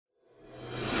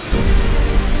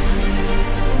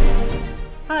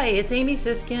Hi, it's Amy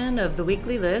Siskin of The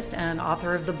Weekly List and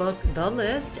author of the book The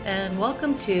List, and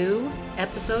welcome to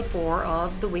episode 4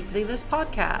 of the Weekly List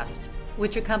podcast,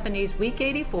 which accompanies week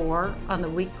 84 on the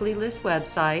Weekly List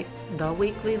website,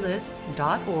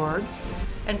 theweeklylist.org,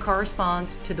 and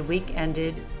corresponds to the week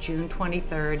ended June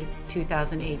 23rd,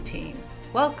 2018.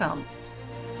 Welcome.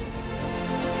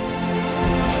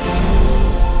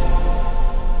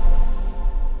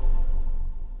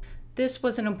 This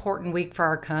was an important week for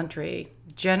our country.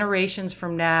 Generations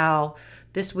from now,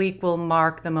 this week will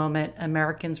mark the moment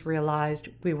Americans realized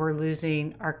we were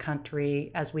losing our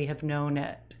country as we have known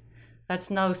it. That's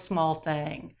no small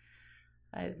thing.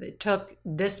 It took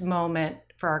this moment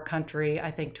for our country,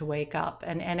 I think, to wake up.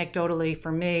 And anecdotally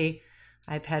for me,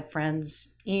 I've had friends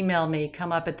email me,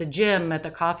 come up at the gym, at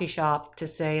the coffee shop to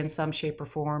say in some shape or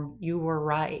form, you were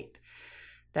right.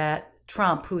 That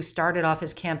Trump, who started off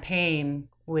his campaign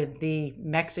with the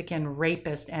Mexican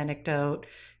rapist anecdote,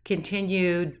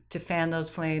 continued to fan those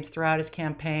flames throughout his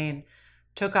campaign,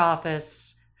 took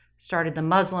office, started the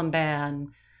Muslim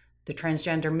ban, the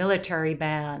transgender military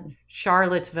ban,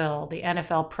 Charlottesville, the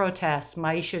NFL protests,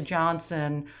 Maisha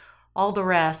Johnson, all the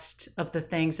rest of the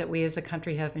things that we as a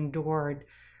country have endured.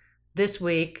 This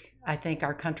week, I think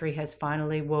our country has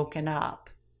finally woken up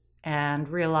and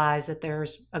realized that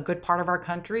there's a good part of our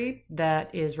country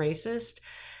that is racist,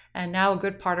 and now a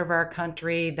good part of our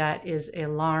country that is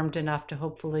alarmed enough to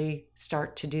hopefully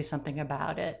start to do something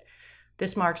about it.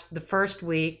 This marks the first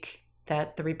week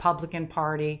that the Republican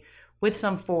Party, with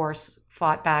some force,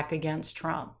 fought back against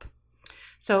Trump.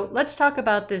 So let's talk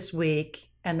about this week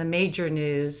and the major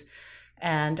news.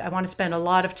 And I want to spend a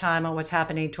lot of time on what's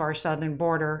happening to our southern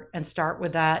border and start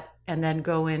with that and then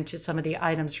go into some of the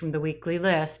items from the weekly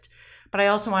list. But I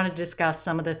also want to discuss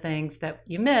some of the things that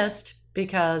you missed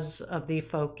because of the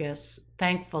focus,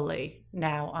 thankfully,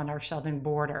 now on our southern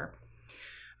border.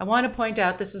 I want to point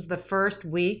out this is the first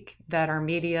week that our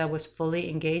media was fully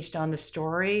engaged on the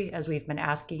story, as we've been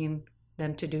asking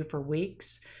them to do for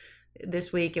weeks.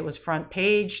 This week it was front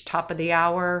page, top of the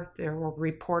hour. There were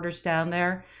reporters down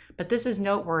there. But this is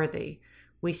noteworthy.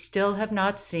 We still have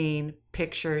not seen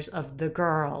pictures of the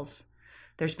girls.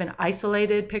 There's been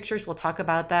isolated pictures, we'll talk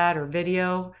about that, or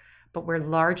video, but we're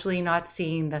largely not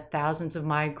seeing the thousands of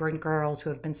migrant girls who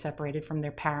have been separated from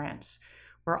their parents.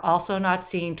 We're also not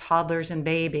seeing toddlers and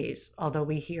babies. Although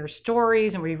we hear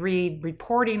stories and we read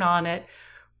reporting on it,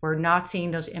 we're not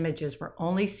seeing those images. We're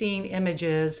only seeing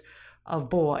images of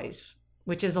boys,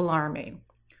 which is alarming.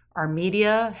 Our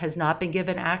media has not been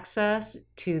given access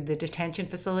to the detention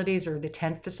facilities or the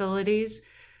tent facilities.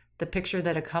 The picture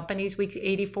that accompanies week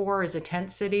 84 is a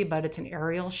tent city, but it's an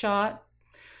aerial shot.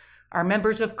 Our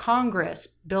members of Congress,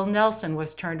 Bill Nelson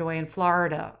was turned away in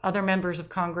Florida. Other members of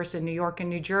Congress in New York and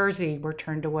New Jersey were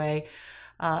turned away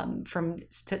from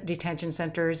detention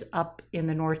centers up in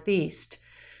the Northeast.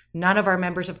 None of our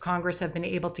members of Congress have been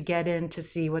able to get in to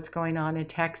see what's going on in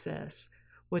Texas,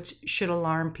 which should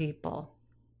alarm people.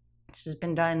 This has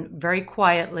been done very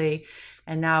quietly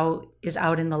and now is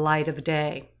out in the light of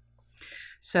day.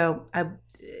 So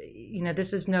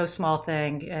this is no small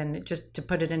thing. And just to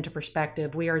put it into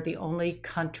perspective, we are the only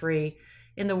country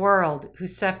in the world who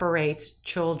separates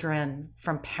children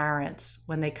from parents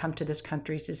when they come to this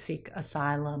country to seek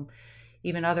asylum.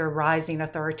 Even other rising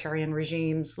authoritarian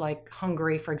regimes like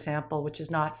Hungary, for example, which is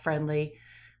not friendly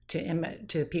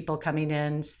to people coming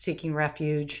in seeking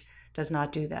refuge, does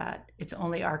not do that. It's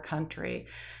only our country.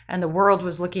 And the world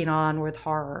was looking on with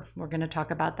horror. We're going to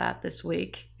talk about that this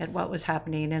week at what was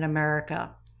happening in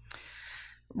America.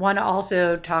 Want to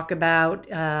also talk about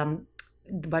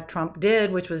what Trump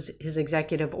did, which was his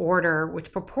executive order,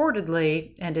 which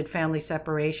purportedly ended family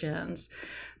separations.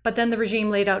 But then the regime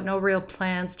laid out no real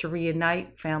plans to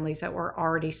reunite families that were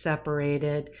already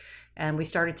separated. And we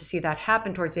started to see that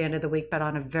happen towards the end of the week, but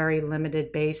on a very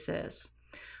limited basis.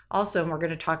 Also, and we're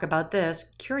going to talk about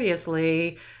this,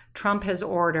 curiously, Trump has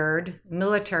ordered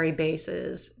military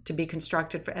bases to be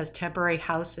constructed as temporary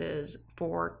houses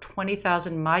for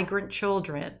 20,000 migrant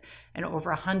children and over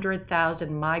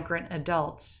 100,000 migrant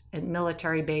adults at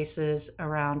military bases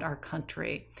around our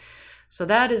country. So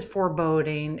that is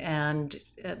foreboding and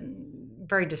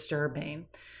very disturbing.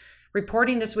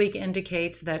 Reporting this week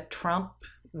indicates that Trump,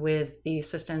 with the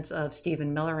assistance of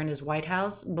Stephen Miller in his White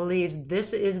House, believes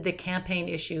this is the campaign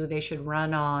issue they should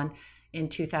run on in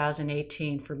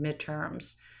 2018 for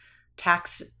midterms.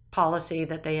 Tax policy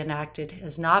that they enacted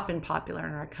has not been popular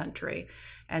in our country,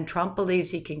 and Trump believes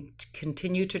he can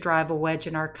continue to drive a wedge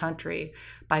in our country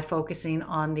by focusing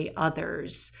on the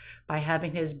others, by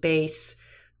having his base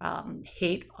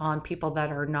hate on people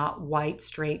that are not white,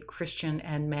 straight, Christian,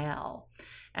 and male.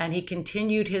 And he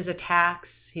continued his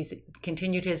attacks. He's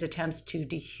continued his attempts to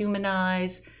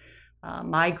dehumanize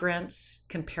migrants,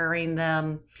 comparing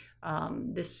them.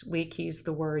 This week, he used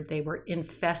the word they were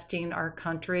infesting our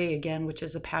country, again, which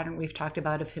is a pattern we've talked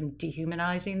about of him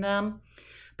dehumanizing them.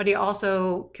 But he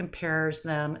also compares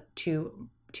them to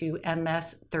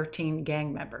MS-13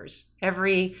 gang members.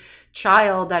 Every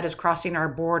child that is crossing our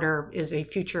border is a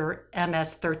future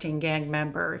MS-13 gang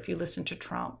member, if you listen to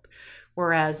Trump.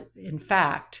 Whereas, in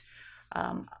fact,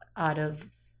 out of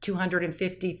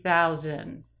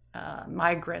 250,000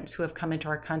 migrants who have come into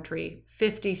our country,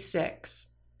 56,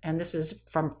 and this is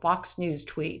from Fox News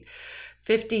tweet,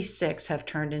 56 have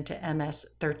turned into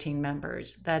MS-13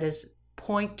 members. That is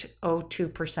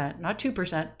 0.02%, not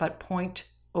 2%, but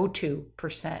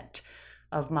 0.02%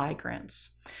 of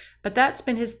migrants. But that's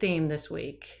been his theme this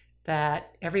week,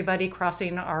 that everybody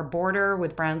crossing our border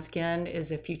with brown skin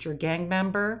is a future gang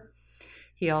member.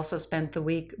 He also spent the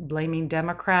week blaming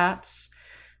Democrats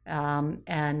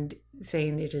and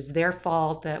saying it is their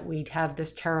fault that we have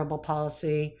this terrible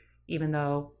policy, even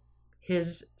though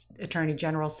his Attorney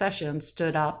General Sessions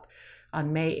stood up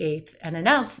on May 8th and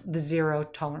announced the zero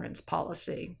tolerance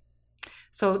policy.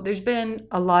 So there's been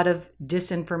a lot of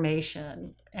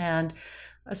disinformation. And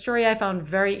a story I found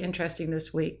very interesting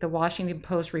this week, the Washington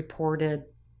Post reported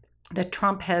that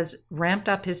Trump has ramped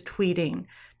up his tweeting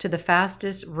to the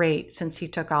fastest rate since he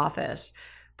took office,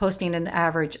 posting an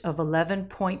average of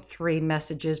 11.3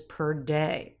 messages per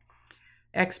day.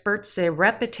 Experts say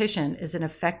repetition is an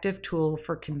effective tool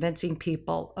for convincing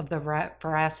people of the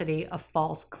veracity of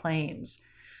false claims.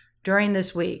 During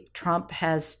this week, Trump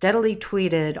has steadily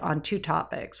tweeted on two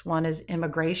topics. One is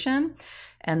immigration,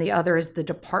 and the other is the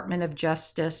Department of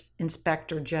Justice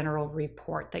Inspector General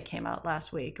report that came out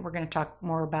last week. We're going to talk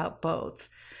more about both.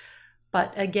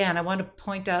 But again, I want to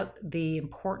point out the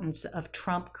importance of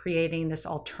Trump creating this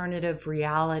alternative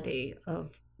reality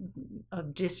of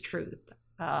distruth.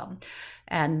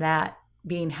 And that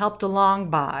being helped along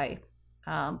by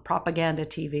propaganda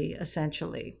TV,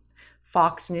 essentially,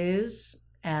 Fox News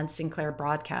and Sinclair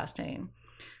Broadcasting.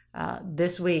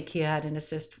 This week, he had an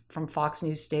assist from Fox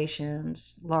News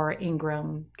stations, Laura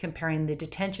Ingraham, comparing the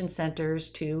detention centers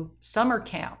to summer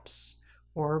camps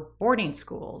or boarding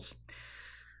schools.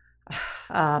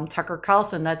 Tucker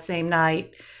Carlson, that same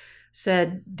night,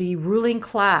 said the ruling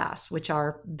class, which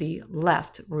are the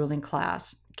left ruling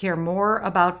class, care more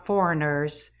about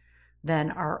foreigners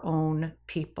than our own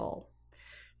people.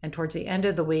 And towards the end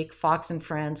of the week, Fox and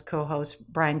Friends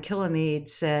co-host Brian Kilmeade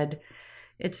said,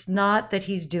 it's not that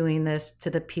he's doing this to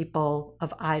the people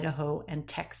of Idaho and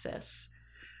Texas.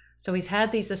 So he's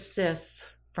had these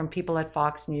assists from people at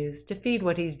Fox News to feed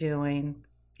what he's doing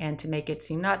and to make it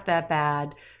seem not that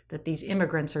bad, that these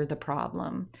immigrants are the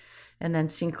problem. And then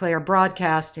Sinclair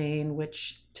Broadcasting,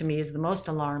 which to me is the most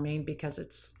alarming because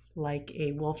it's like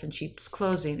a wolf in sheep's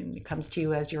clothing and it comes to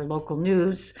you as your local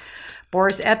news.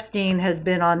 Boris Epstein has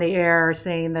been on the air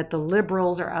saying that the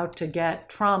liberals are out to get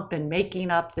Trump and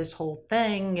making up this whole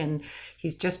thing, and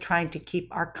he's just trying to keep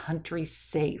our country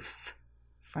safe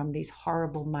from these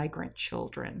horrible migrant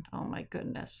children. Oh my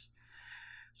goodness.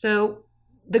 So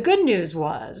the good news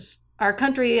was our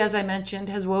country, as I mentioned,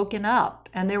 has woken up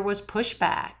and there was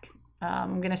pushback.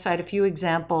 I'm going to cite a few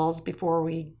examples before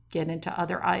we get into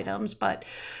other items, but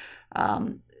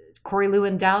Corey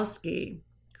Lewandowski,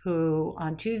 who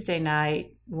on Tuesday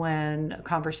night, when a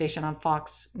conversation on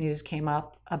Fox News came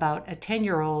up about a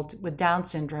 10-year-old with Down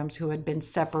syndromes who had been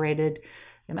separated,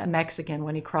 a Mexican,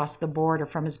 when he crossed the border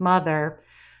from his mother,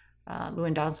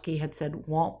 Lewandowski had said,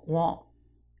 won't.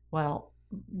 Well,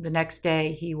 the next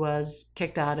day he was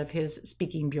kicked out of his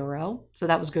speaking bureau, so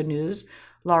that was good news.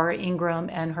 Laura Ingraham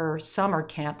and her summer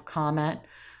camp comment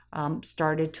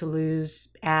started to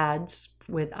lose ads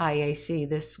with IAC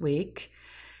this week.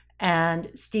 And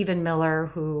Stephen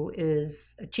Miller, who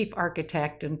is a chief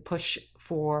architect and push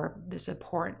for this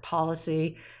abhorrent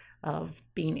policy of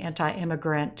being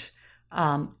anti-immigrant,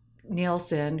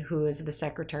 Nielsen, who is the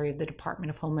secretary of the Department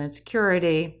of Homeland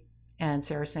Security, and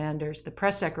Sarah Sanders, the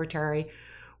press secretary,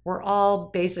 were all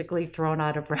basically thrown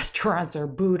out of restaurants or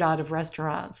booed out of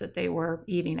restaurants that they were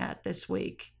eating at this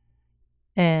week.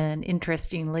 And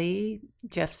interestingly,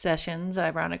 Jeff Sessions,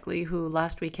 ironically, who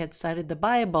last week had cited the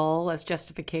Bible as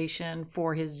justification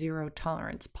for his zero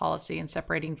tolerance policy in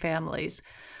separating families,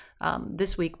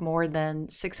 this week more than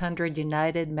 600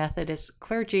 United Methodist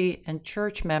clergy and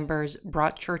church members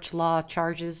brought church law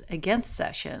charges against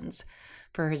Sessions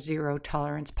for his zero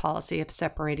tolerance policy of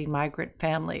separating migrant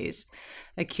families,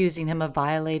 accusing him of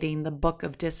violating the Book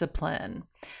of Discipline.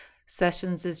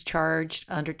 Sessions is charged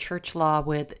under church law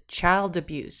with child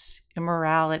abuse,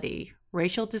 immorality,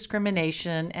 racial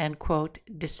discrimination and, quote,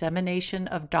 dissemination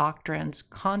of doctrines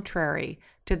contrary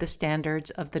to the standards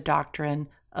of the doctrine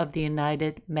of the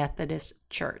United Methodist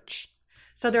Church.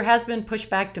 So there has been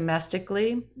pushback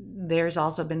domestically. There's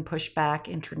also been pushback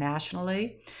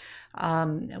internationally.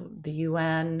 The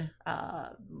UN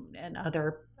and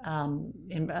other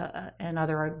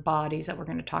bodies that we're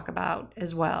going to talk about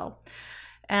as well.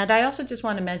 And I also just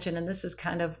want to mention, and this is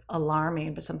kind of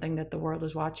alarming, but something that the world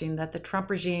is watching, that the Trump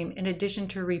regime, in addition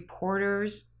to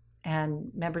reporters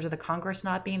and members of the Congress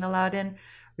not being allowed in,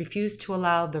 refused to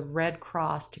allow the Red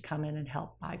Cross to come in and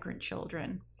help migrant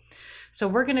children. So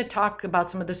we're going to talk about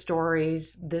some of the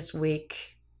stories this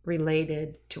week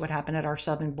related to what happened at our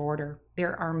southern border.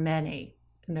 There are many,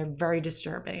 and they're very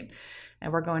disturbing,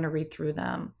 and we're going to read through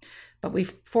them. But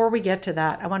before we get to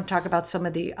that, I want to talk about some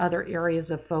of the other areas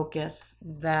of focus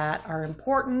that are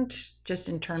important, just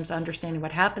in terms of understanding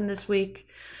what happened this week.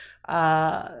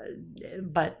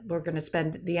 But we're going to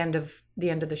spend the end of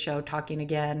the show talking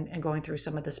again and going through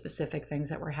some of the specific things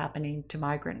that were happening to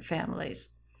migrant families.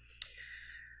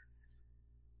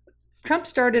 Trump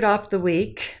started off the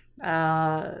week,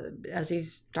 as he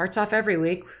starts off every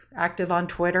week, active on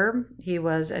Twitter. He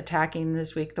was attacking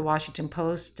this week the Washington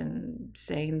Post and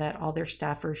saying that all their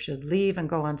staffers should leave and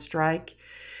go on strike.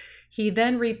 He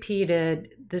then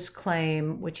repeated this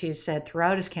claim, which he said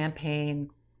throughout his campaign,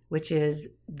 which is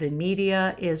the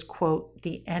media is, quote,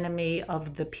 the enemy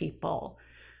of the people.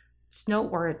 It's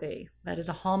noteworthy. That is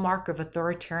a hallmark of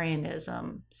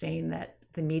authoritarianism, saying that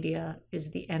the media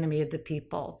is the enemy of the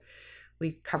people.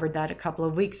 We covered that a couple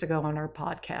of weeks ago on our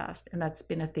podcast, and that's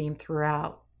been a theme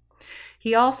throughout.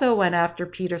 He also went after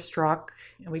Peter Strzok,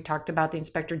 and we talked about the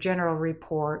Inspector General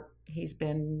report. He's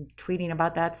been tweeting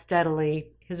about that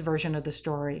steadily, his version of the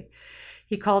story.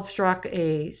 He called Strzok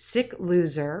a sick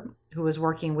loser who was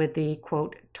working with the,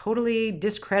 quote, totally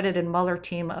discredited Mueller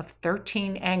team of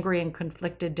 13 angry and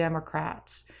conflicted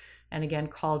Democrats, and again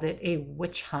called it a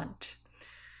witch hunt.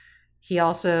 He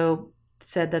also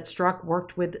said that Strzok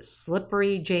worked with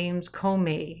slippery James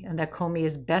Comey and that Comey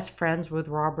is best friends with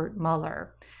Robert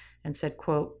Mueller, and said,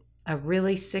 quote, a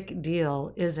really sick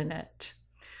deal, isn't it?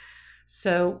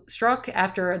 So Strzok,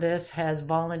 after this, has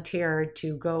volunteered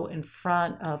to go in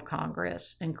front of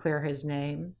Congress and clear his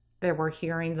name. There were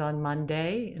hearings on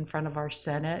Monday in front of our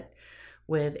Senate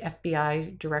with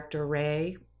FBI Director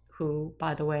Wray, who,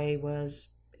 by the way,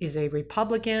 is a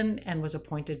Republican and was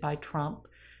appointed by Trump,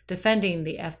 defending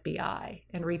the FBI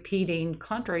and repeating,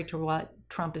 contrary to what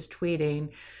Trump is tweeting,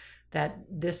 that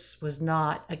this was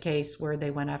not a case where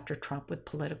they went after Trump with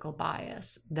political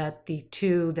bias, that the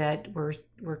two that were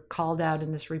called out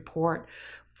in this report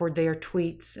for their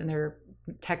tweets and their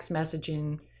text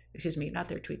messaging, not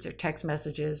their tweets, their text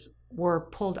messages were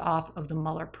pulled off of the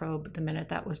Mueller probe the minute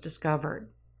that was discovered.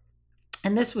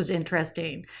 And this was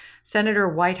interesting. Senator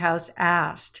Whitehouse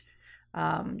asked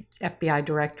FBI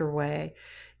Director Wray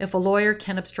if a lawyer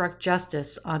can obstruct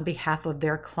justice on behalf of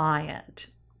their client.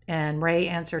 And Wray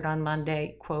answered on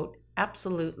Monday, quote,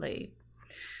 absolutely.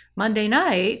 Monday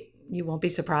night, you won't be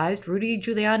surprised, Rudy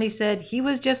Giuliani said he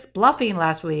was just bluffing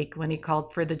last week when he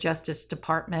called for the Justice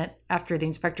Department after the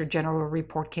Inspector General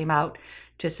report came out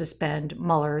to suspend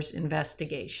Mueller's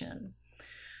investigation.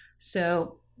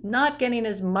 So not getting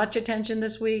as much attention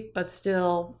this week, but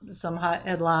still some hot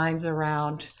headlines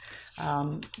around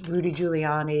Rudy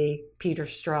Giuliani, Peter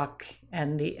Strzok,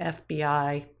 and the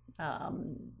FBI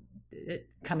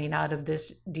coming out of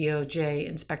this DOJ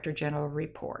Inspector General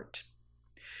report.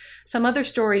 Some other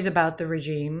stories about the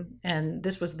regime, and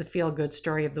this was the feel-good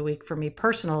story of the week for me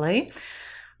personally.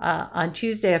 On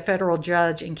Tuesday, a federal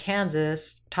judge in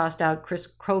Kansas tossed out Chris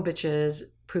Krobich's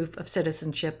proof of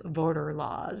citizenship voter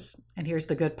laws. And here's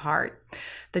the good part.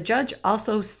 The judge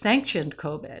also sanctioned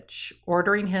Krobich,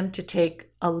 ordering him to take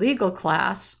a legal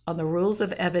class on the rules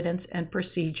of evidence and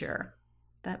procedure.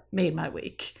 That made my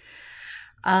week.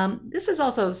 This is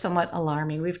also somewhat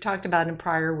alarming. We've talked about in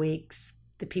prior weeks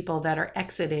the people that are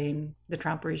exiting the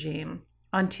Trump regime.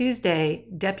 On Tuesday,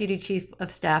 Deputy Chief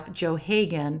of Staff Joe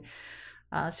Hagan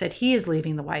said he is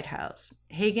leaving the White House.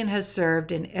 Hagan has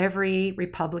served in every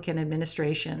Republican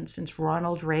administration since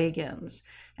Ronald Reagan's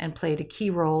and played a key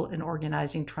role in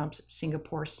organizing Trump's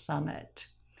Singapore summit.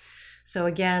 So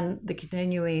again, the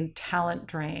continuing talent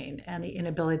drain and the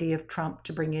inability of Trump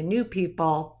to bring in new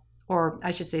people, or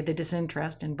I should say the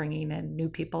disinterest in bringing in new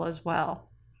people as well.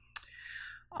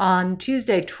 On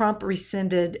Tuesday, Trump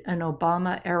rescinded an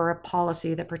Obama-era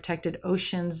policy that protected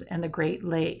oceans and the Great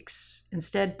Lakes,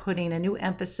 instead putting a new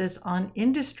emphasis on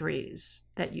industries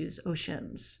that use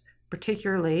oceans,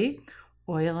 particularly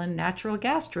oil and natural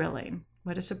gas drilling.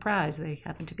 What a surprise. They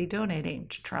happen to be donating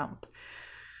to Trump.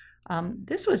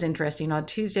 This was interesting. On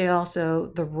Tuesday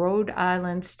also, the Rhode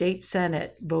Island State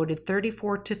Senate voted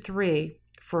 34-3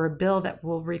 for a bill that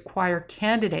will require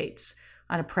candidates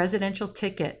on a presidential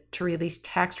ticket to release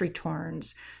tax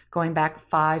returns going back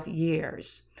 5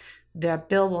 years. The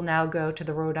bill will now go to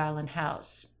the Rhode Island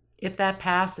House. If that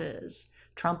passes,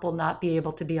 Trump will not be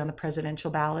able to be on the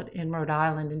presidential ballot in Rhode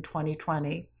Island in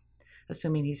 2020,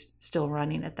 assuming he's still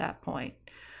running at that point.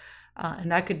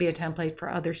 And that could be a template for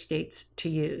other states to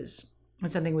use.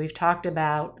 It's something we've talked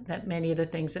about, that many of the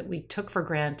things that we took for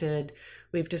granted,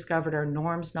 we've discovered are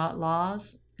norms, not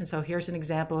laws. And so here's an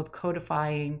example of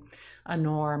codifying a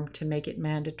norm to make it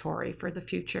mandatory for the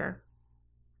future.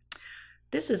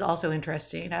 This is also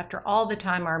interesting. After all the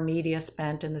time our media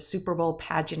spent in the Super Bowl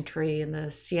pageantry and the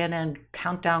CNN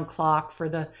countdown clock for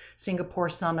the Singapore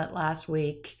summit last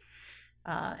week,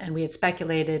 and we had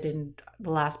speculated in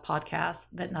the last podcast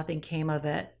that nothing came of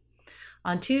it.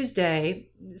 On Tuesday,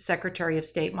 Secretary of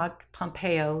State Mike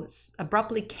Pompeo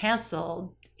abruptly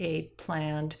canceled a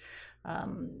planned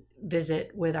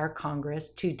visit with our Congress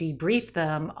to debrief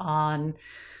them on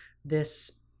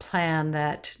this plan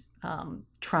that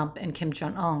Trump and Kim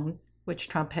Jong-un, which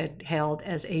Trump had hailed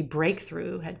as a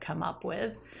breakthrough, had come up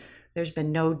with. There's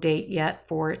been no date yet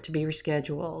for it to be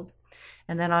rescheduled.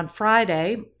 And then on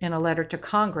Friday, in a letter to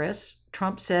Congress,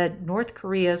 Trump said North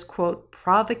Korea's, quote,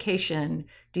 provocation,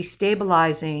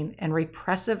 destabilizing, and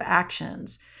repressive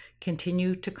actions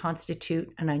continue to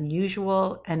constitute an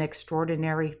unusual and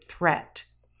extraordinary threat,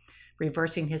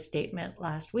 reversing his statement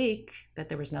last week that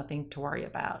there was nothing to worry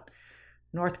about.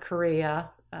 North Korea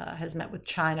has met with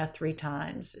China 3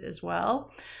 times as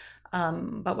well.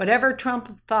 But whatever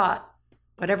Trump thought,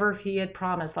 whatever he had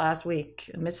promised last week,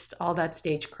 amidst all that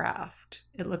stagecraft,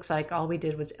 it looks like all we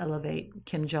did was elevate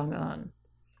Kim Jong-un.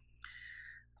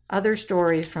 Other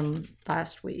stories from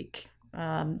last week.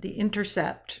 The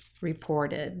Intercept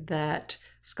reported that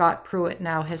Scott Pruitt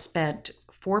now has spent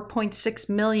 $4.6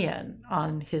 million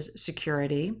on his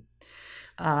security.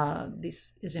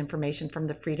 This is information from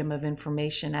the Freedom of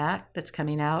Information Act that's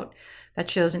coming out. That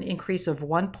shows an increase of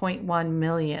 $1.1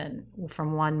 million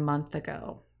from 1 month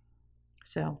ago.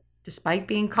 So despite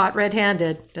being caught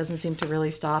red-handed, doesn't seem to really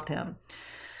stop him.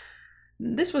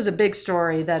 This was a big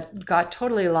story that got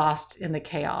totally lost in the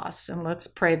chaos, and let's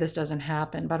pray this doesn't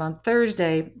happen. But on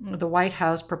Thursday, the White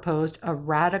House proposed a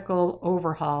radical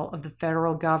overhaul of the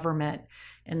federal government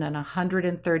in an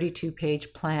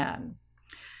 132-page plan.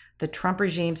 The Trump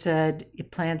regime said it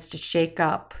plans to shake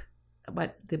up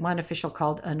what the one official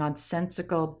called a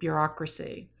nonsensical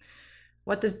bureaucracy.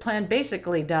 What this plan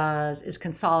basically does is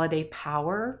consolidate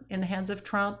power in the hands of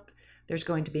Trump. There's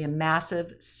going to be a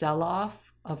massive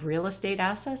sell-off of real estate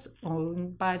assets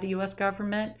owned by the U.S.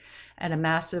 government and a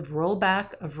massive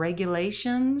rollback of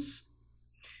regulations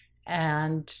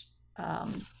and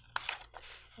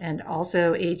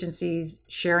also agencies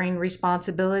sharing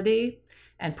responsibility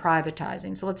and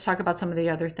privatizing. So let's talk about some of the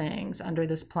other things under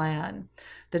this plan.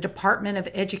 The Department of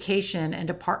Education and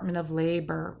Department of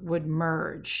Labor would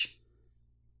merge.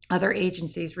 Other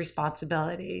agencies'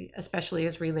 responsibility, especially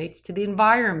as relates to the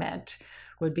environment,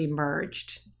 would be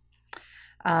merged.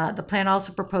 The plan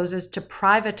also proposes to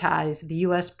privatize the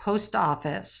U.S. Post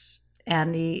Office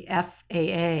and the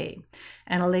FAA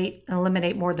and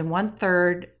eliminate more than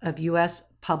 1/3 of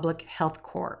U.S. public health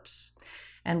corps,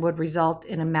 and would result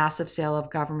in a massive sale of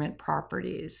government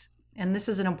properties. And this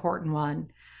is an important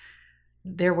one.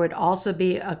 There would also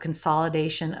be a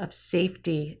consolidation of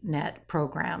safety net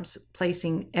programs,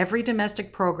 placing every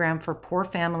domestic program for poor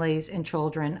families and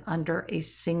children under a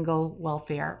single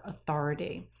welfare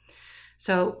authority.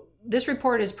 So this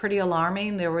report is pretty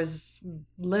alarming. There was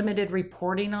limited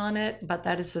reporting on it, but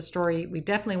that is a story we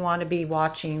definitely want to be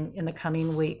watching in the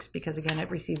coming weeks because, again,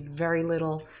 it received very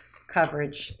little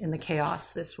coverage in the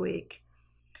chaos this week.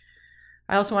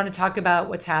 I also want to talk about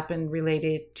what's happened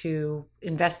related to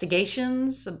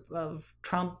investigations of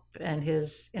Trump and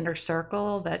his inner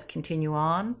circle that continue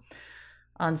on.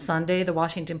 On Sunday, the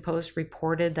Washington Post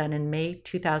reported that in May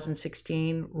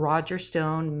 2016, Roger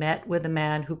Stone met with a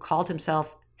man who called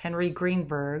himself Henry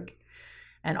Greenberg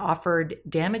and offered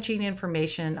damaging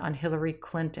information on Hillary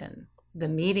Clinton. The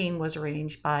meeting was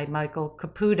arranged by Michael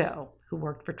Caputo, who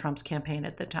worked for Trump's campaign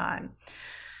at the time.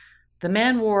 The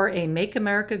man wore a Make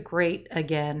America Great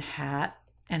Again hat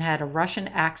and had a Russian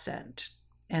accent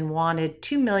and wanted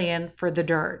 $2 million for the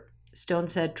dirt. Stone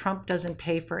said Trump doesn't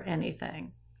pay for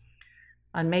anything.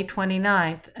 On May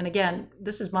 29th, and again,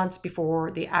 this is months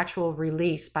before the actual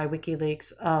release by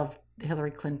WikiLeaks of the Hillary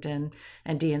Clinton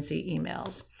and DNC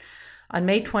emails. On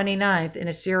May 29th, in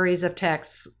a series of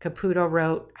texts, Caputo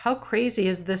wrote, "How crazy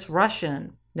is this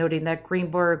Russian?" noting that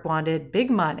Greenberg wanted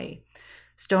big money.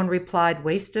 Stone replied,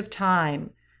 "Waste of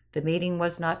time. The meeting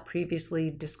was not previously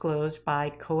disclosed by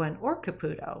Cohen or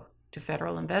Caputo to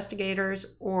federal investigators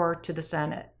or to the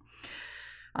Senate."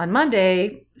 On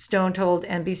Monday, Stone told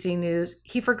NBC News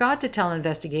he forgot to tell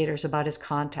investigators about his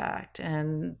contact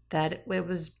and that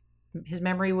his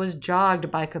memory was jogged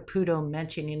by Caputo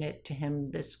mentioning it to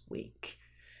him this week.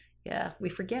 Yeah, we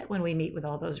forget when we meet with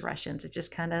all those Russians. It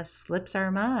just kind of slips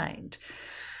our mind.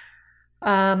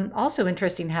 Also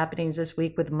interesting happenings this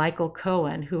week with Michael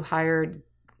Cohen, who hired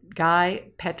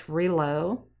Guy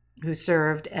Petrillo, who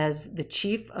served as the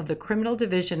chief of the criminal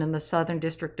division in the Southern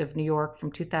District of New York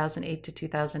from 2008 to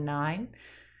 2009.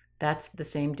 That's the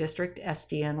same district,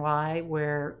 SDNY,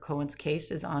 where Cohen's case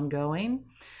is ongoing.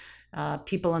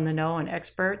 People in the know and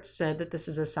experts said that this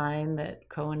is a sign that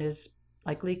Cohen is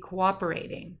likely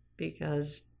cooperating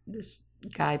because this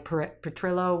guy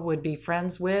Petrillo would be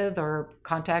friends with or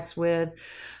contacts with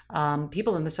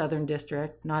people in the Southern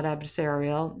District, not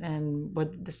adversarial, and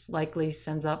this likely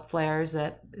sends up flares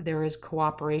that there is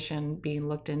cooperation being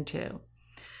looked into.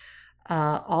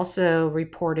 Also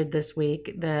reported this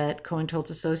week that Cohen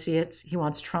told associates he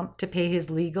wants Trump to pay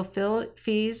his legal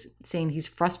fees, saying he's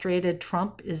frustrated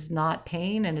Trump is not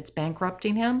paying and it's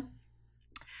bankrupting him.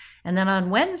 And then on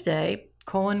Wednesday,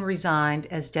 Cohen resigned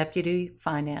as deputy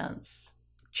finance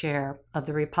chair of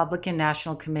the Republican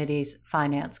National Committee's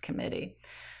Finance Committee.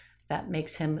 That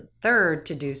makes him third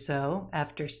to do so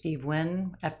after Steve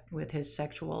Wynn with his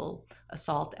sexual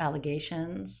assault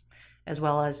allegations, as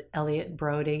well as Elliot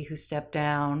Brody, who stepped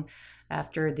down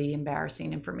after the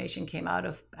embarrassing information came out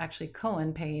of actually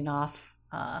Cohen paying off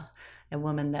a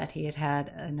woman that he had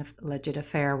an alleged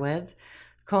affair with.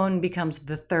 Cohen becomes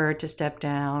the third to step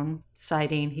down,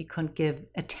 citing he couldn't give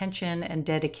attention and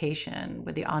dedication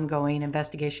with the ongoing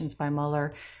investigations by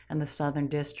Mueller and the Southern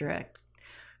District.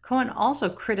 Cohen also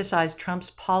criticized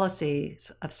Trump's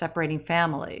policies of separating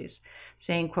families,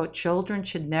 saying, quote, "Children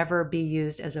should never be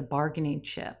used as a bargaining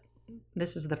chip."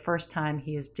 This is the first time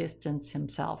he has distanced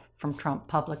himself from Trump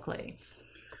publicly.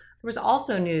 There was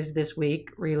also news this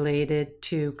week related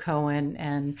to Cohen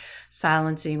and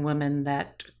silencing women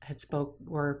that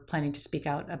were planning to speak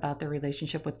out about their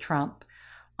relationship with Trump.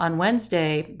 On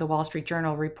Wednesday, the Wall Street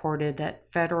Journal reported that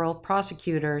federal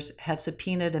prosecutors have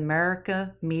subpoenaed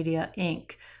America Media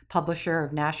Inc., publisher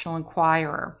of National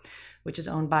Enquirer, which is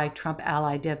owned by Trump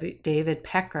ally David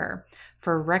Pecker,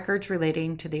 for records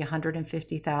relating to the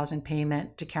 $150,000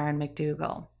 payment to Karen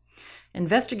McDougal.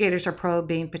 Investigators are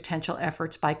probing potential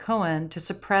efforts by Cohen to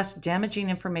suppress damaging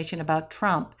information about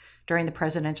Trump during the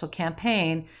presidential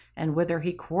campaign and whether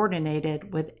he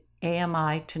coordinated with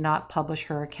AMI to not publish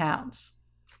her accounts.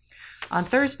 On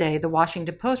Thursday, the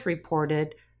Washington Post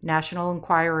reported National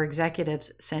Enquirer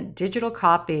executives sent digital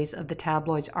copies of the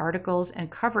tabloid's articles and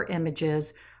cover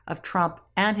images of Trump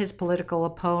and his political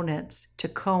opponents to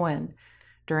Cohen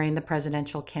during the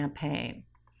presidential campaign.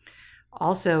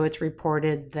 Also, it's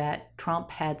reported that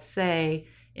Trump had say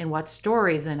in what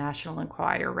stories the National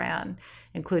Enquirer ran,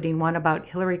 including one about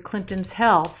Hillary Clinton's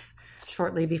health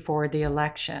shortly before the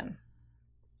election.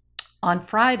 On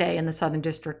Friday, in the Southern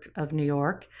District of New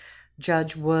York,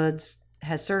 Judge Woods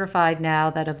has certified now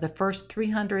that of the first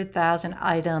 300,000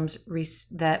 items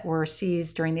that were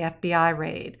seized during the FBI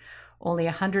raid, only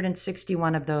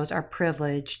 161 of those are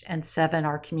privileged and 7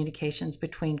 are communications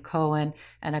between Cohen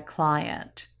and a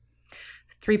client.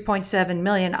 3.7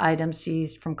 million items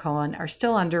seized from Cohen are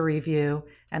still under review,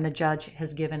 and the judge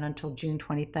has given until June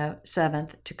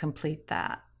 27th to complete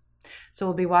that. So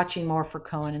we'll be watching more for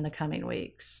Cohen in the coming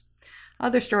weeks.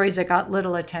 Other stories that got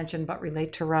little attention but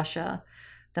relate to Russia.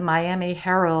 The Miami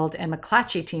Herald and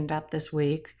McClatchy teamed up this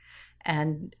week,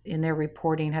 and in their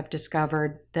reporting have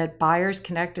discovered that buyers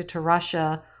connected to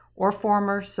Russia or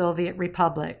former Soviet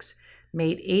republics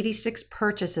made 86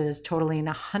 purchases totaling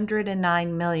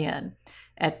 $109 million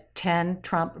at 10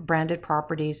 Trump-branded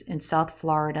properties in South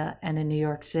Florida and in New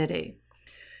York City.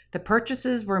 The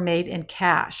purchases were made in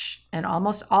cash, and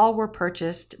almost all were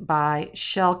purchased by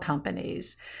shell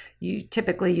companies,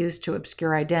 typically used to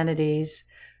obscure identities,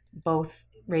 both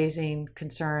raising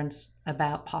concerns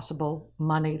about possible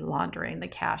money laundering, the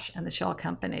cash and the shell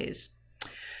companies.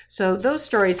 So those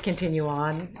stories continue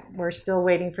on. We're still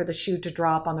waiting for the shoe to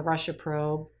drop on the Russia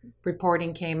probe.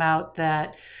 Reporting came out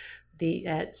that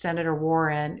Senator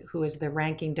Warren, who is the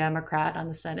ranking Democrat on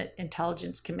the Senate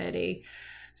Intelligence Committee,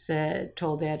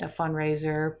 told at a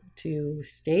fundraiser to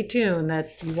stay tuned,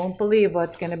 that you won't believe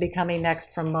what's going to be coming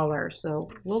next from Mueller.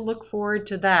 So we'll look forward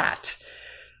to that.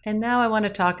 And now I want to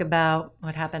talk about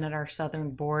what happened at our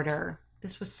southern border.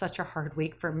 This was such a hard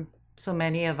week for so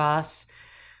many of us,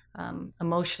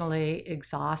 emotionally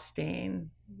exhausting.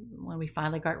 When we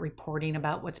finally got reporting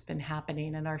about what's been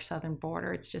happening in our southern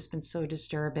border, it's just been so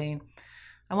disturbing.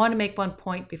 I want to make one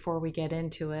point before we get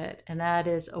into it, and that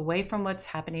is away from what's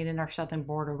happening in our southern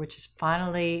border, which is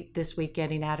finally this week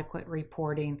getting adequate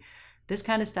reporting. This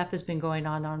kind of stuff has been going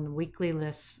on the weekly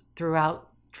lists throughout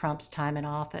Trump's time in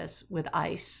office with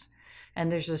ICE.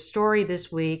 And there's a story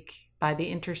this week by The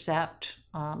Intercept,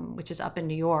 which is up in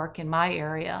New York, in my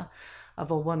area,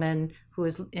 of a woman who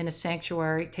is in a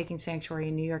sanctuary, taking sanctuary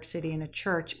in New York City in a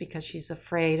church because she's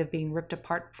afraid of being ripped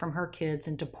apart from her kids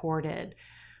and deported.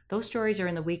 Those stories are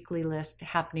in the weekly list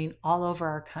happening all over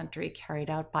our country, carried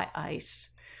out by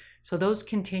ICE. So those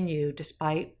continue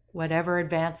despite whatever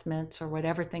advancements or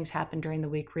whatever things happen during the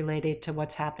week related to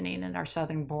what's happening in our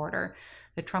southern border.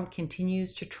 That Trump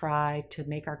continues to try to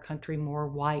make our country more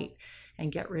white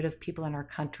and get rid of people in our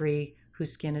country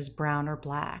whose skin is brown or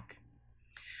black.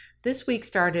 This week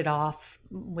started off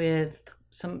with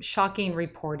some shocking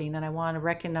reporting, and I want to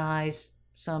recognize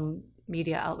some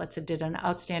media outlets that did an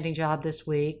outstanding job this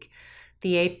week.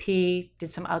 The AP did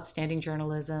some outstanding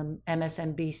journalism.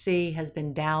 MSNBC has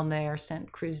been down there,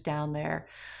 sent crews down there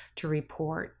to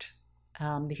report.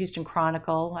 The Houston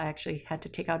Chronicle, I actually had to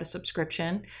take out a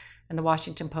subscription, and the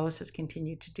Washington Post has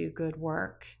continued to do good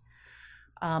work.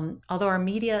 Although our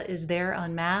media is there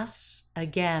en masse,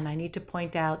 again, I need to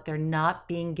point out they're not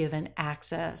being given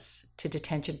access to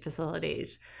detention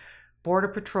facilities. Border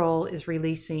Patrol is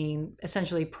releasing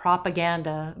essentially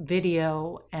propaganda,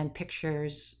 video, and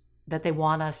pictures that they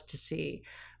want us to see,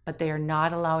 but they are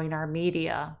not allowing our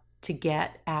media to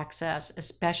get access,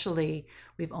 especially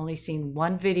we've only seen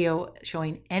one video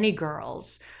showing any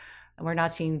girls. We're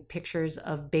not seeing pictures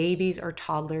of babies or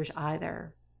toddlers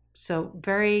either. So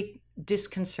very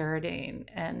disconcerting,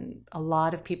 and a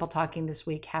lot of people talking this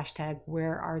week, hashtag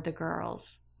where are the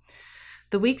girls?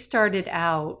 The week started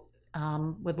out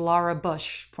with Laura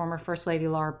Bush, former First Lady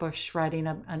Laura Bush, writing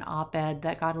an op-ed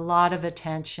that got a lot of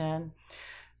attention,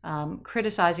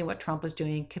 criticizing what Trump was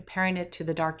doing, comparing it to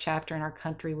the dark chapter in our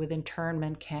country with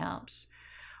internment camps.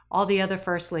 All the other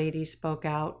First Ladies spoke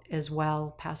out as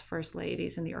well, past First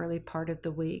Ladies, in the early part of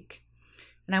the week.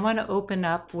 And I want to open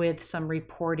up with some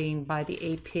reporting by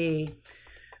the AP,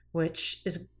 which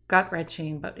is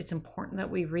gut-wrenching, but it's important that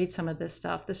we read some of this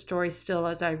stuff. The story still,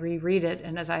 as I reread it,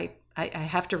 and as I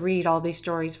have to read all these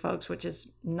stories, folks, which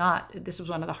is not, this was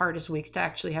one of the hardest weeks to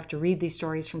actually have to read these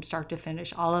stories from start to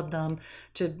finish, all of them,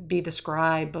 to be the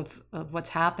scribe of what's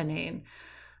happening.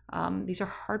 These are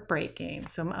heartbreaking.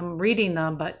 So I'm reading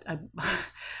them, but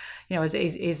as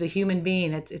a human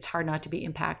being, it's hard not to be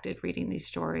impacted reading these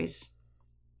stories.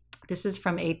 This is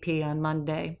from AP on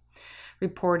Monday.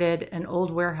 Reported an old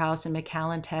warehouse in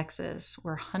McAllen, Texas,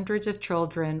 where hundreds of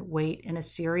children wait in a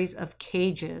series of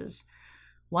cages.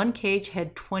 One cage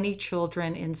had 20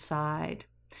 children inside.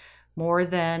 More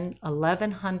than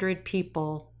 1,100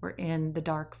 people were in the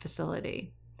dark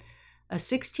facility. A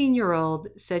 16-year-old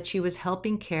said she was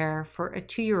helping care for a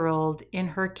 2-year-old in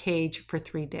her cage for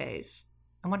 3 days.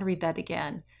 I want to read that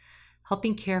again.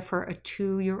 Helping care for a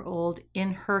 2-year-old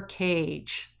in her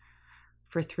cage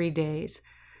for 3 days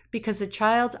because the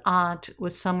child's aunt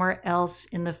was somewhere else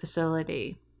in the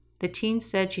facility. The teen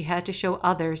said she had to show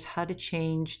others how to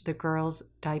change the girl's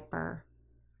diaper.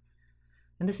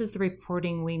 And this is the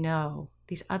reporting we know.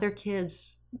 These other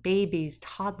kids, babies,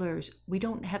 toddlers, we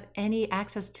don't have any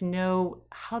access to know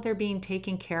how they're being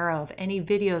taken care of, any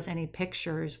videos, any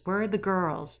pictures. Where are the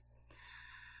girls?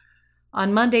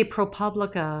 On Monday,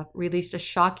 ProPublica released a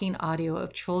shocking audio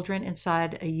of children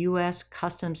inside a U.S.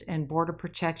 Customs and Border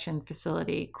Protection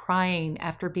facility crying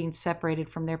after being separated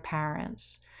from their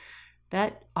parents.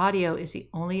 That audio is the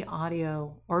only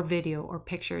audio or video or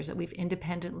pictures that we've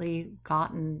independently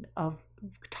gotten of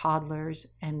toddlers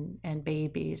and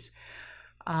babies.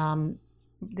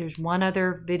 There's one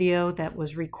other video that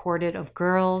was recorded of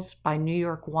girls by New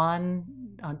York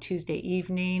One on Tuesday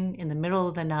evening in the middle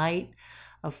of the night,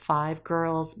 of 5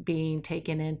 girls being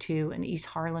taken into an East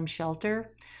Harlem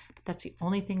shelter. But that's the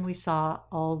only thing we saw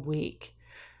all week.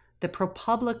 The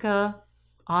ProPublica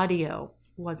audio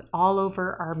was all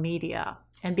over our media.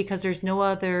 And because there's no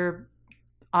other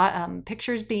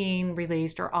pictures being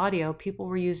released or audio, people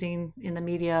were using in the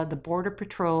media the Border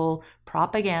Patrol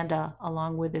propaganda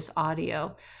along with this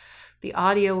audio. The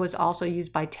audio was also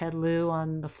used by Ted Lieu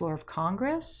on the floor of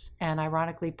Congress, and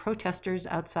ironically, protesters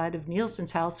outside of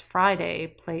Nielsen's house Friday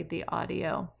played the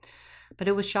audio. But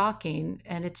it was shocking,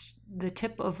 and it's the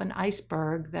tip of an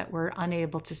iceberg that we're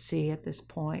unable to see at this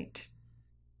point.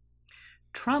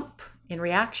 Trump, in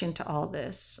reaction to all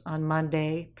this on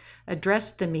Monday,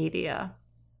 addressed the media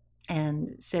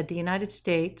and said the United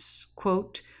States,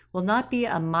 quote, will not be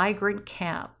a migrant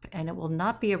camp and it will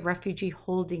not be a refugee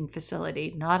holding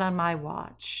facility, not on my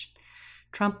watch.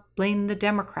 Trump blamed the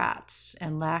Democrats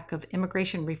and lack of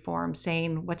immigration reform,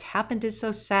 saying what's happened is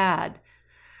so sad.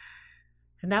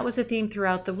 And that was a theme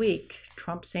throughout the week.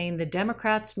 Trump saying the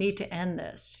Democrats need to end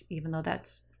this, even though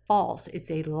that's false.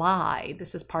 It's a lie.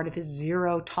 This is part of his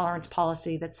zero tolerance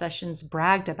policy that Sessions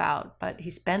bragged about. But he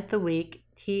spent the week,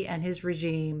 he and his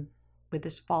regime, with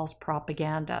this false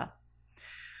propaganda.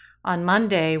 On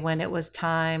Monday, when it was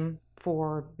time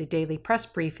for the daily press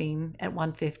briefing at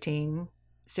 1:15,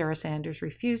 Sarah Sanders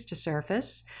refused to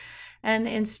surface. And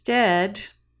instead,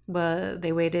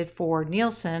 they waited for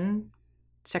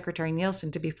Secretary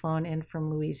Nielsen, to be flown in from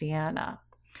Louisiana.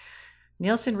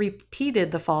 Nielsen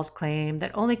repeated the false claim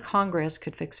that only Congress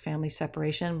could fix family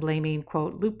separation, blaming,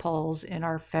 quote, loopholes in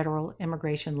our federal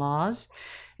immigration laws,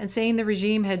 and saying the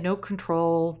regime had no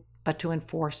control but to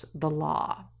enforce the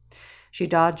law. She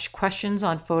dodged questions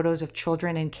on photos of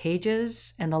children in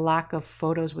cages and the lack of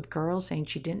photos with girls, saying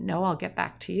she didn't know. I'll get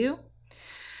back to you.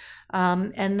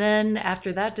 And then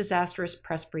after that disastrous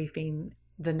press briefing,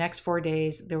 the next 4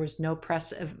 days, there was no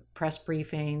press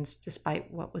briefings,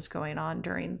 despite what was going on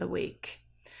during the week.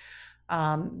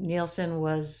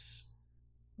 Nielsen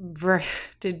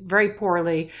did very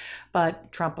poorly,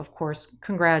 but Trump, of course,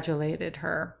 congratulated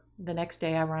her. The next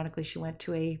day, ironically, she went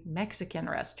to a Mexican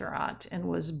restaurant and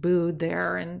was booed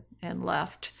there and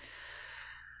left.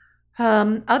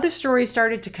 Other stories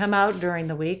started to come out during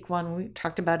the week. One we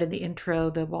talked about in the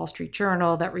intro, the Wall Street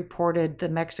Journal, that reported the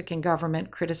Mexican government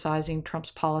criticizing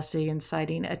Trump's policy and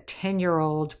citing a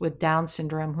 10-year-old with Down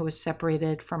syndrome who was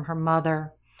separated from her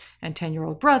mother and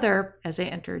 10-year-old brother as they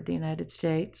entered the United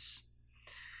States.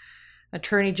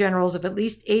 Attorney generals of at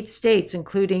least 8 states,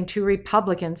 including 2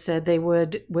 Republicans, said they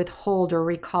would withhold or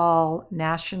recall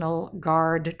National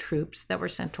Guard troops that were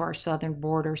sent to our southern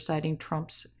border, citing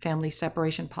Trump's family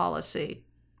separation policy.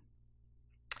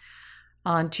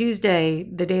 On Tuesday,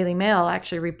 the Daily Mail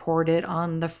actually reported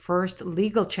on the first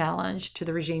legal challenge to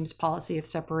the regime's policy of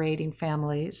separating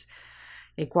families.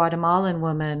 A Guatemalan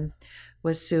woman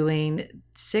was suing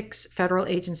 6 federal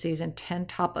agencies and 10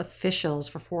 top officials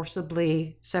for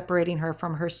forcibly separating her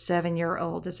from her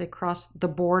 7-year-old as they crossed the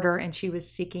border, and she was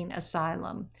seeking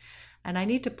asylum. And I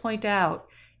need to point out,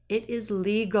 it is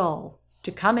legal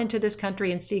to come into this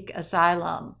country and seek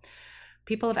asylum.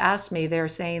 People have asked me, they're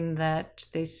saying that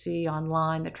they see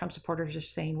online that Trump supporters are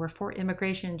saying we're for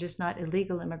immigration, just not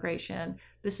illegal immigration.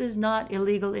 This is not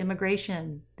illegal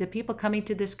immigration. The people coming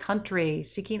to this country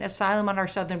seeking asylum on our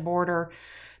southern border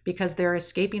because they're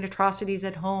escaping atrocities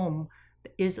at home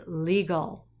is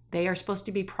legal. They are supposed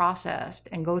to be processed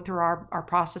and go through our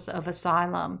process of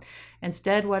asylum.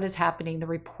 Instead, what is happening, the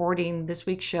reporting this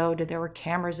week showed that there were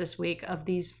cameras this week of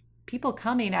these people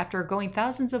coming after going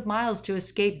thousands of miles to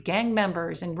escape gang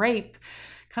members and rape,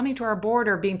 coming to our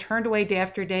border, being turned away day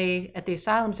after day at the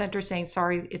asylum center saying,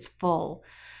 sorry, it's full.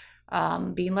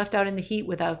 Being left out in the heat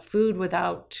without food,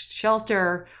 without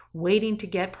shelter, waiting to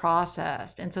get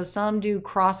processed. And so some do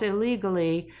cross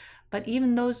illegally, but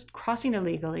even those crossing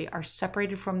illegally are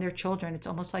separated from their children. It's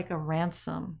almost like a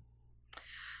ransom.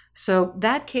 So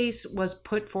that case was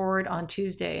put forward on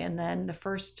Tuesday, and then the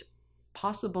first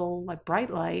possible bright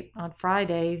light on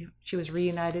Friday, she was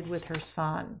reunited with her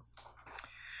son.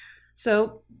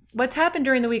 So what's happened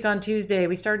during the week on Tuesday,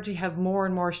 we started to have more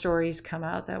and more stories come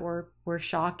out that were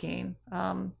shocking.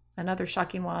 Another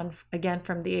shocking one, again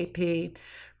from the AP,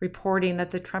 reporting that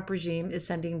the Trump regime is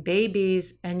sending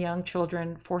babies and young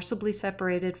children forcibly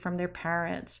separated from their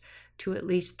parents to at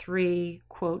least 3,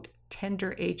 quote,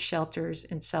 tender age shelters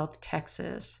in South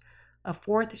Texas. A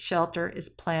 4th shelter is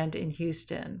planned in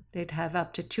Houston. They'd have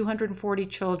up to 240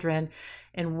 children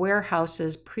in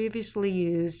warehouses previously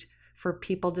used for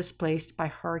people displaced by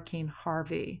Hurricane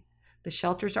Harvey. The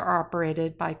shelters are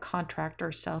operated by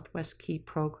contractor Southwest Key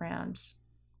Programs.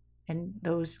 And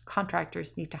those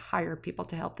contractors need to hire people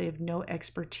to help. They have no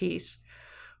expertise.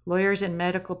 Lawyers and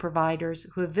medical providers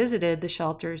who have visited the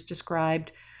shelters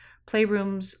described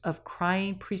playrooms of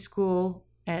crying preschool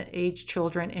and age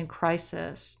children in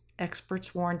crisis.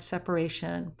 Experts warn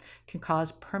separation can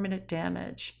cause permanent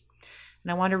damage. And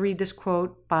I want to read this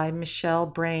quote by Michelle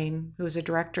Brain, who is a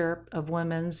director of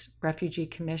Women's Refugee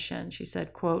Commission. She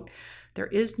said, quote, there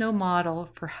is no model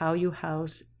for how you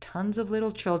house tons of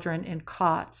little children in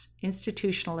cots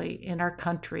institutionally in our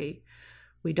country.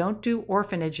 We don't do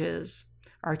orphanages.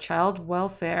 Our child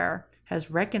welfare has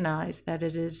recognized that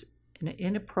it is an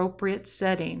inappropriate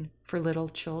setting for little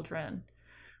children.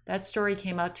 That story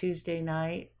came out Tuesday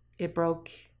night. It broke,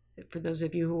 for those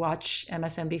of you who watch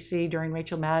MSNBC, during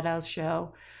Rachel Maddow's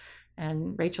show.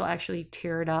 And Rachel actually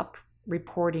teared up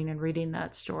reporting and reading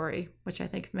that story, which I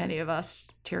think many of us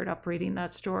teared up reading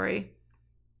that story.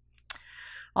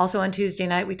 Also on Tuesday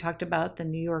night, we talked about the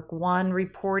New York One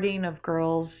reporting of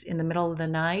girls in the middle of the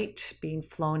night being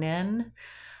flown in.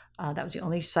 That was the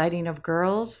only sighting of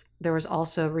girls. There was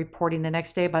also reporting the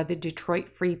next day by the Detroit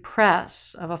Free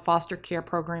Press of a foster care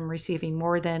program receiving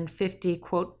more than 50,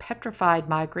 quote, petrified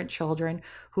migrant children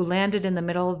who landed in the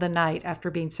middle of the night after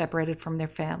being separated from their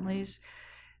families.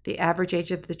 The average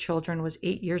age of the children was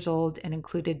 8 years old and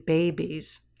included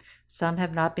babies. Some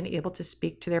have not been able to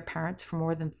speak to their parents for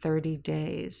more than 30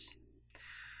 days.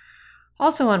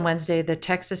 Also on Wednesday, the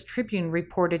Texas Tribune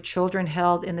reported children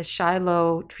held in the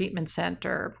Shiloh Treatment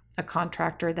Center, a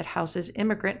contractor that houses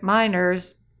immigrant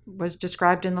minors, was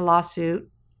described in the lawsuit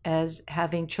as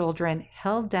having children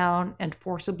held down and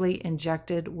forcibly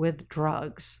injected with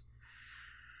drugs.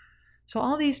 So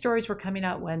all these stories were coming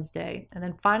out Wednesday. And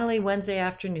then finally, Wednesday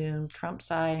afternoon, Trump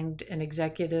signed an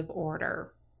executive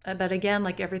order. But again,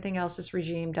 like everything else this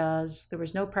regime does, there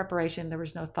was no preparation, there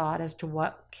was no thought as to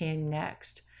what came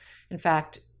next. In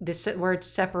fact, this word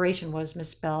separation was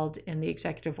misspelled in the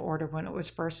executive order when it was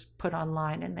first put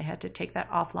online, and they had to take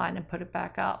that offline and put it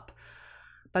back up.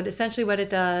 But essentially what it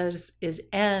does is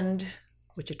end,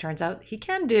 which it turns out he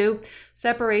can do,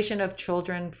 separation of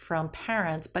children from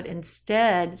parents, but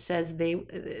instead says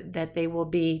that they will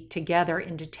be together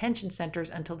in detention centers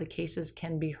until the cases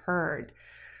can be heard.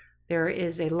 There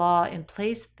is a law in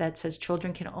place that says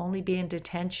children can only be in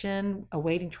detention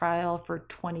awaiting trial for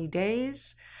 20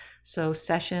 days. So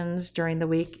Sessions during the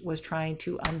week was trying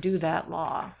to undo that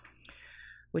law,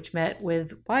 which met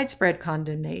with widespread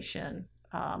condemnation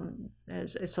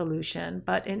as a solution.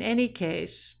 But in any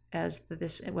case, as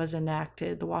this was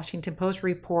enacted, the Washington Post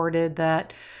reported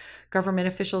that government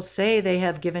officials say they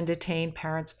have given detained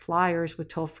parents flyers with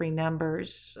toll-free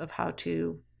numbers of how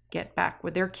to get back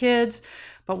with their kids,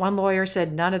 but one lawyer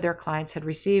said none of their clients had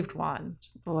received one.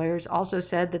 Lawyers also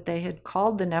said that they had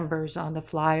called the numbers on the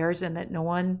flyers and that no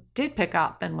one did pick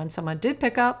up. And when someone did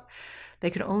pick up, they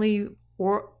could only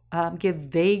give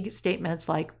vague statements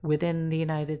like within the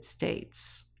United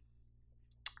States.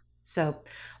 So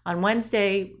on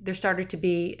Wednesday, there started to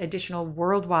be additional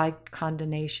worldwide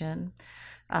condemnation.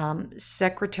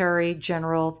 Secretary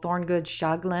General Thorngood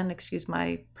Shaglen, excuse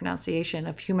my pronunciation,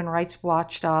 of Human Rights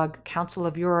Watchdog Council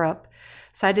of Europe,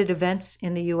 cited events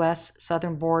in the U.S.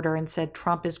 southern border and said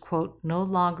Trump is, quote, no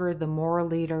longer the moral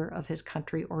leader of his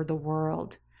country or the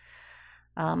world.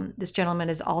 This gentleman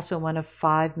is also one of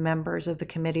 5 members of the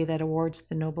committee that awards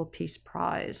the Nobel Peace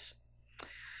Prize.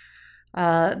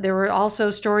 There were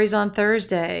also stories on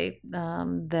Thursday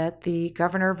that the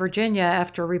governor of Virginia,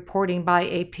 after reporting by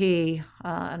AP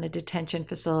on a detention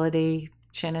facility,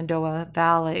 Shenandoah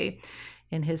Valley,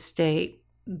 in his state,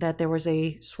 that there was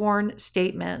a sworn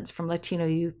statement from Latino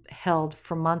youth held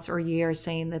for months or years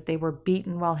saying that they were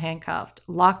beaten while handcuffed,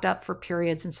 locked up for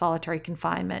periods in solitary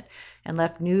confinement, and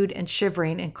left nude and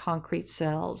shivering in concrete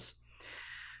cells.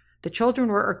 The children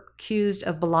were accused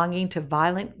of belonging to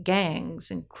violent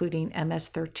gangs, including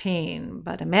MS-13,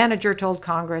 but a manager told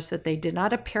Congress that they did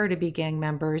not appear to be gang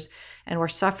members and were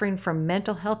suffering from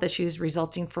mental health issues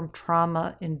resulting from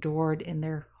trauma endured in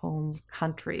their home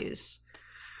countries.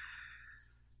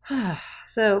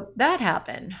 So that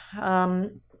happened.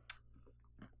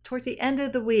 Towards the end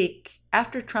of the week,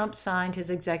 after Trump signed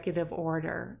his executive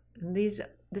order, and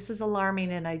this is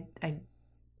alarming and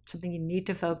something you need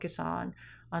to focus on.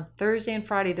 On Thursday and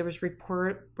Friday, there was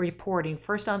reporting,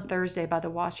 first on Thursday by the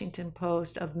Washington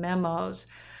Post, of memos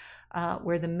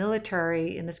where the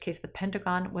military, in this case the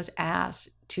Pentagon, was asked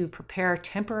to prepare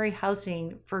temporary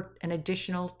housing for an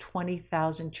additional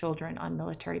 20,000 children on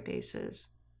military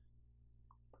bases.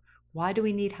 Why do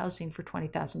we need housing for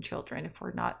 20,000 children if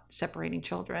we're not separating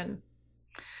children?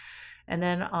 And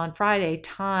then on Friday,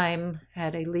 Time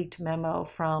had a leaked memo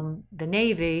from the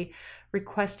Navy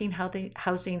requesting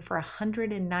housing for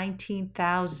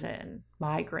 119,000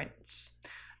 migrants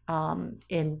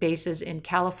in bases in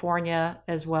California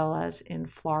as well as in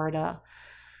Florida.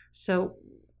 So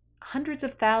hundreds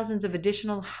of thousands of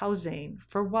additional housing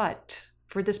for what?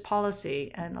 For this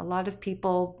policy. And a lot of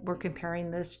people were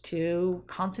comparing this to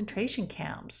concentration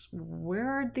camps. Where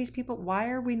are these people?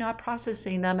 Why are we not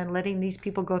processing them and letting these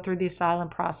people go through the asylum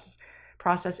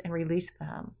process and release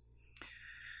them?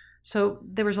 So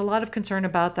there was a lot of concern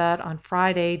about that. On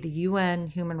Friday, the UN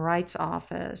Human Rights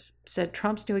Office said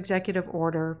Trump's new executive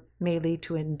order may lead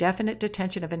to indefinite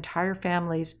detention of entire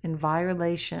families in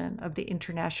violation of the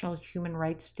international human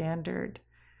rights standard.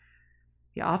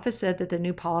 The office said that the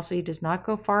new policy does not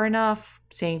go far enough,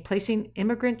 saying placing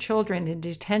immigrant children in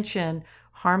detention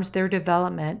harms their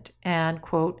development and,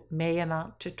 quote, may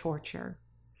amount to torture.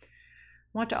 I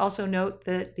want to also note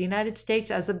that the United States,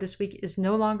 as of this week, is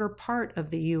no longer part of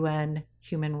the UN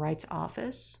Human Rights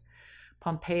Office.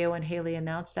 Pompeo and Haley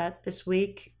announced that this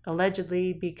week,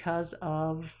 allegedly because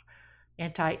of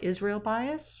anti-Israel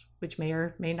bias, which may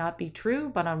or may not be true.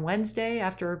 But on Wednesday,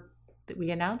 after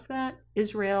we announced that,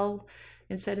 Israel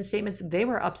said in statements they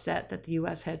were upset that the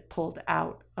U.S. had pulled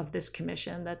out of this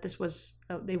commission, that this was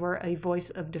they were a voice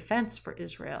of defense for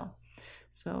Israel.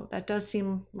 So that does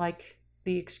seem like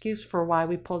the excuse for why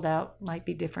we pulled out might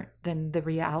be different than the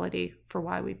reality for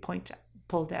why we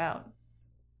pulled out.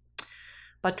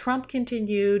 But Trump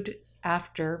continued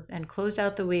after and closed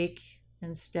out the week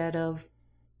instead of,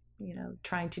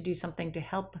 trying to do something to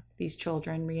help these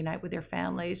children reunite with their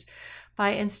families by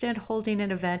instead holding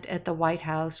an event at the White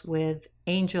House with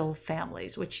angel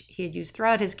families, which he had used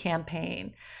throughout his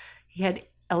campaign. He had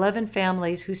 11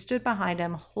 families who stood behind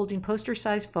him holding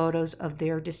poster-sized photos of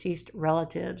their deceased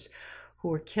relatives who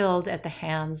were killed at the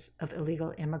hands of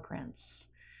illegal immigrants.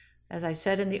 As I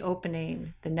said in the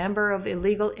opening, the number of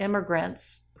illegal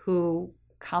immigrants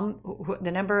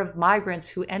the number of migrants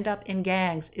who end up in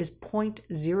gangs is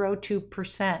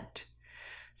 0.02%.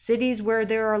 Cities where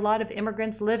there are a lot of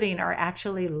immigrants living are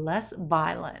actually less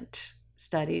violent,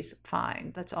 studies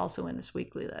find. That's also in this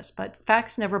weekly list. But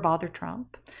facts never bother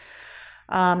Trump.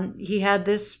 He had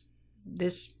this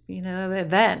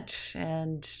event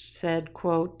and said,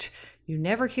 quote, "You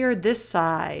never hear this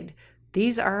side.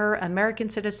 These are American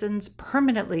citizens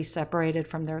permanently separated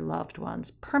from their loved ones,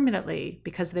 permanently,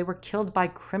 because they were killed by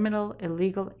criminal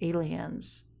illegal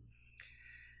aliens."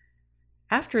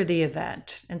 After the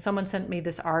event, and someone sent me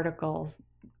this article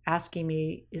asking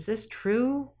me, is this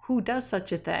true? Who does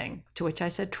such a thing? To which I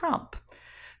said, Trump.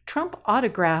 Trump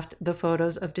autographed the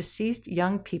photos of deceased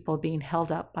young people being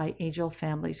held up by angel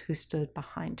families who stood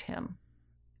behind him.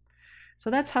 So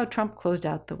that's how Trump closed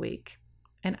out the week.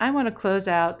 And I want to close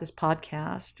out this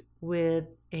podcast with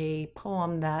a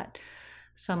poem that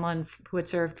someone who had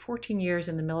served 14 years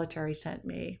in the military sent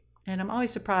me. And I'm always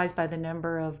surprised by the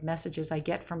number of messages I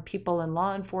get from people in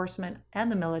law enforcement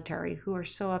and the military who are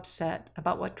so upset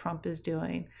about what Trump is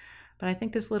doing. But I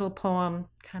think this little poem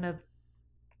kind of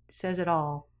says it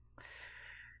all.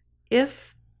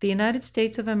 If the United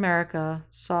States of America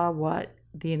saw what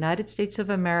the United States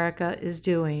of America is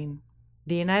doing,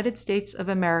 the United States of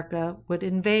America would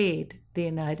invade the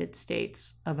United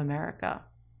States of America.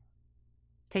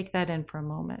 Take that in for a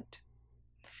moment.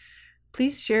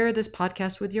 Please share this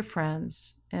podcast with your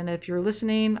friends. And if you're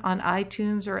listening on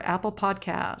iTunes or Apple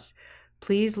Podcasts,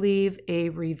 please leave a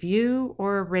review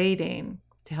or a rating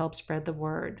to help spread the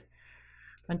word.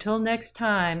 Until next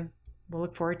time, we'll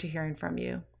look forward to hearing from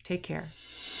you. Take care.